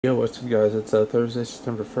Yo, what's up guys, it's Thursday,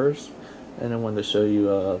 September 1st, and I wanted to show you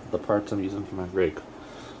the parts I'm using for my rig,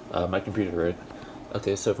 my computer rig.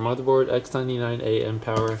 Okay, so for motherboard, X99A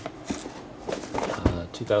MPower,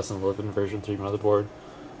 2011 version 3 motherboard.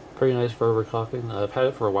 Pretty nice for overclocking. I've had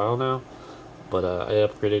it for a while now, but I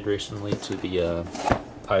upgraded recently to the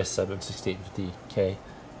i7-6850K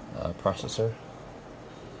processor,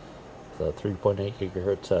 the 3.8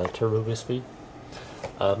 GHz turbo boost speed.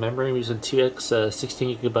 Memory, I'm using 2x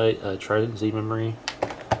 16GB Trident Z memory.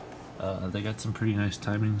 They got some pretty nice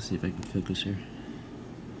timing. See if I can focus here.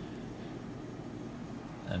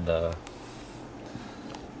 And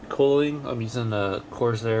cooling, I'm using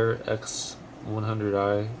Corsair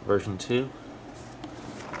X99A version 2.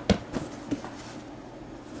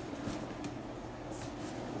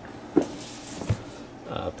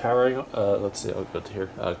 Powering, let's see, I'll go to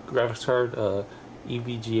here. Graphics card,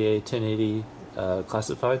 eVGA 1080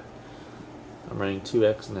 Classified. I'm running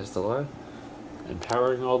 2x and SLI. And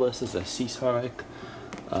powering all this is a Seasonic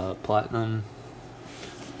Platinum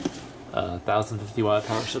 1050 watt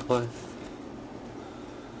power supply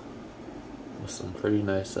with some pretty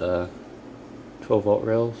nice 12 volt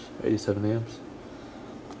rails, 87 amps.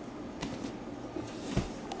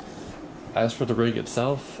 As for the rig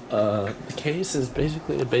itself, the case is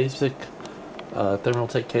basically a basic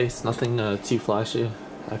Thermaltake case, nothing too flashy.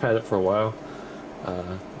 I've had it for a while.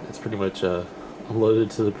 It's pretty much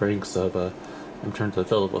loaded to the brinks of I'm trying to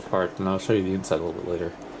fill it with parts, and I'll show you the inside a little bit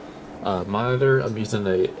later. Monitor, I'm using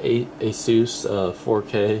a Asus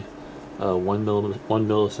 4K 1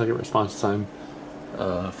 millisecond response time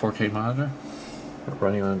 4K monitor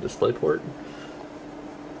running on a DisplayPort.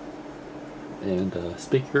 And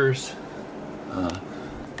speakers,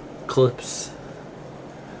 clips,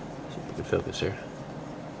 see if we can focus here,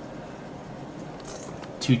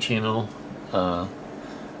 2-channel, I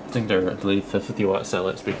think they're, I believe, 50 watt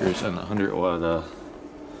satellite speakers and 100 watt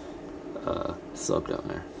sub down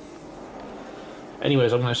there.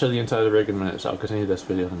 Anyways, I'm going to show the inside of the rig in a minute, so I'll continue this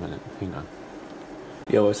video in a minute. Hang on.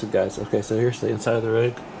 Yo, what's up guys? Okay, so here's the inside of the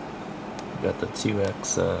rig. We got the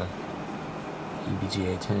 2x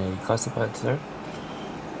eVGA 1080 classified there.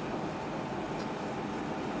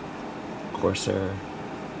 Corsair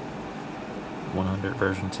 100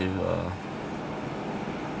 version 2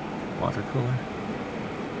 water cooler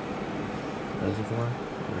reservoir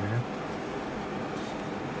over here.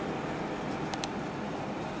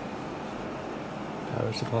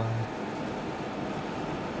 Power supply,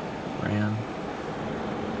 RAM.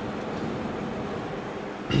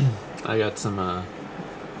 I got some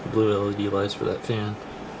blue LED lights for that fan,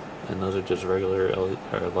 and those are just regular LED,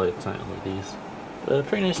 lights, not LEDs. But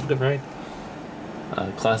pretty nice looking, right?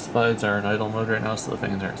 Classifieds are in idle mode right now, so the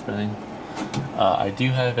fans aren't spinning. I do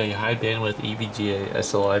have a high bandwidth eVGA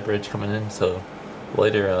SLI bridge coming in, so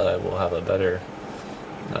later we'll have a better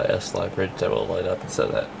SLI bridge that will light up instead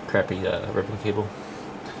of that crappy ribbon cable.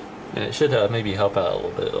 And it should maybe help out a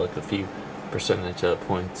little bit, like a few percentage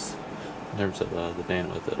points in terms of the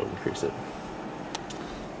bandwidth. That'll increase it.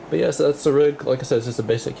 But yeah, so that's the rig. Like I said, it's just a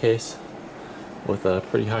basic case with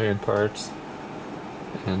pretty high-end parts,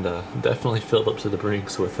 and definitely filled up to the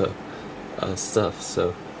brinks with stuff.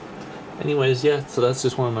 So anyways, yeah, so that's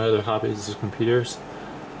just one of my other hobbies is computers,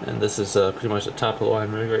 and this is pretty much a top of the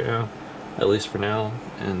line rig right now, at least for now.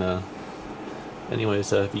 And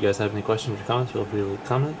anyways, if you guys have any questions or comments, feel free to leave a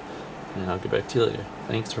comment, and I'll get back to you later.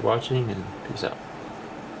 Thanks for watching, and peace out.